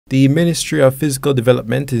The Ministry of Physical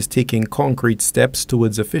Development is taking concrete steps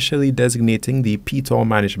towards officially designating the Piton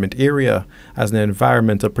Management Area as an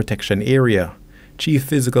environmental protection area. Chief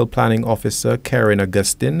Physical Planning Officer Karen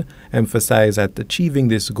Augustine emphasized that achieving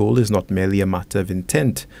this goal is not merely a matter of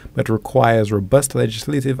intent, but requires robust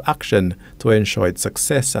legislative action to ensure its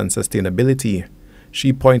success and sustainability.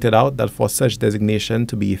 She pointed out that for such designation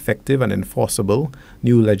to be effective and enforceable,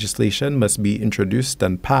 new legislation must be introduced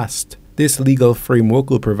and passed. This legal framework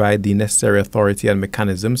will provide the necessary authority and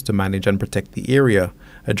mechanisms to manage and protect the area,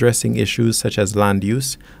 addressing issues such as land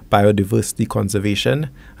use, biodiversity conservation,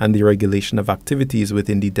 and the regulation of activities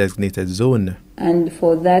within the designated zone. And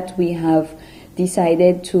for that, we have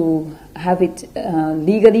decided to have it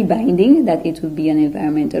legally binding, that it will be an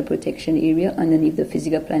environmental protection area underneath the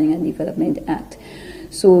Physical Planning and Development Act.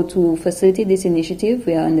 So to facilitate this initiative,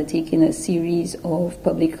 we are undertaking a series of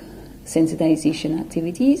public sensitization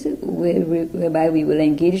activities whereby we will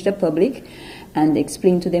engage the public and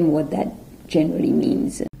explain to them what that generally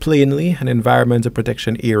means. Plainly, an environmental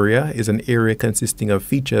protection area is an area consisting of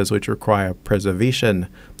features which require preservation,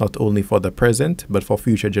 not only for the present, but for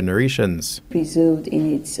future generations. Preserved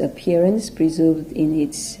in its appearance, preserved in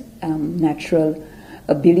its natural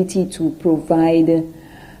ability to provide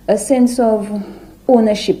a sense of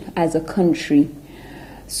ownership as a country.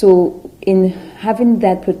 So in having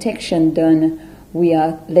that protection done, we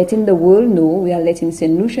are letting the world know, we are letting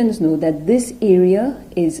Saint Lucians know that this area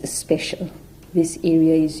is special. This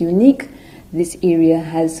area is unique. This area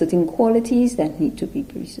has certain qualities that need to be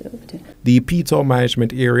preserved. The Piton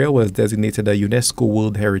Management Area was designated a UNESCO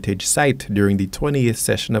World Heritage Site during the 20th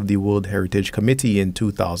session of the World Heritage Committee in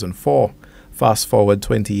 2004. Fast forward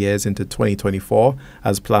 20 years into 2024,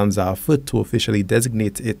 as plans are afoot to officially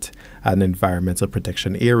designate it an environmental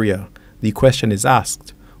protection area. The question is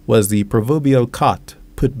asked, was the proverbial cart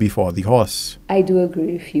put before the horse? I do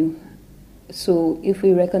agree with you. So if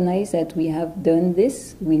we recognize that we have done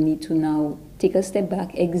this, we need to now take a step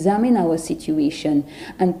back, examine our situation,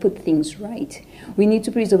 and put things right. We need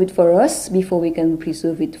to preserve it for us before we can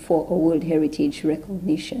preserve it for a World Heritage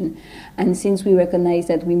recognition. And since we recognize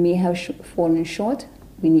that we may have fallen short,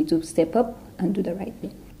 we need to step up and do the right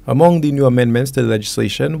thing. Among the new amendments to the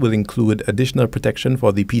legislation will include additional protection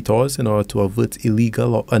for the Pitons in order to avert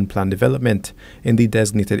illegal or unplanned development in the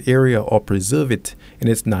designated area or preserve it in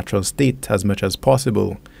its natural state as much as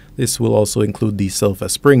possible. This will also include the sulfur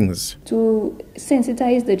springs. To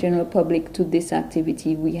sensitize the general public to this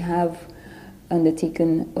activity, we have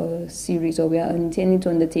undertaken a series, or we are intending to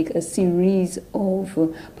undertake a series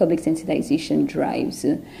of public sensitization drives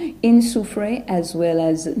in Soufrière as well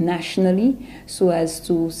as nationally, so as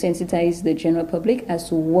to sensitize the general public as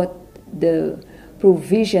to what the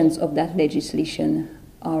provisions of that legislation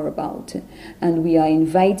are about. And we are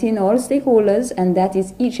inviting all stakeholders, and that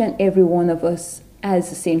is each and every one of us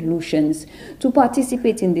as Saint Lucians, to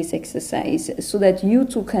participate in this exercise so that you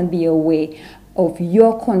too can be aware of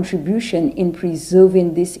your contribution in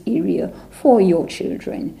preserving this area for your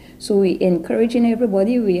children. So we're encouraging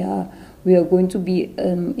everybody. We are going to be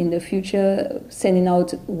in the future sending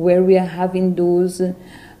out where we are having those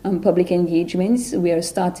public engagements. We are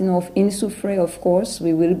starting off in Soufrière, of course.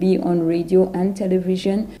 We will be on radio and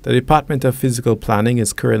television. The Department of Physical Planning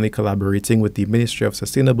is currently collaborating with the Ministry of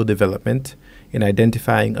Sustainable Development in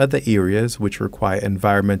identifying other areas which require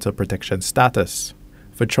environmental protection status.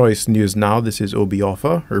 For Choice News Now, this is Obi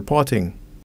Offor reporting.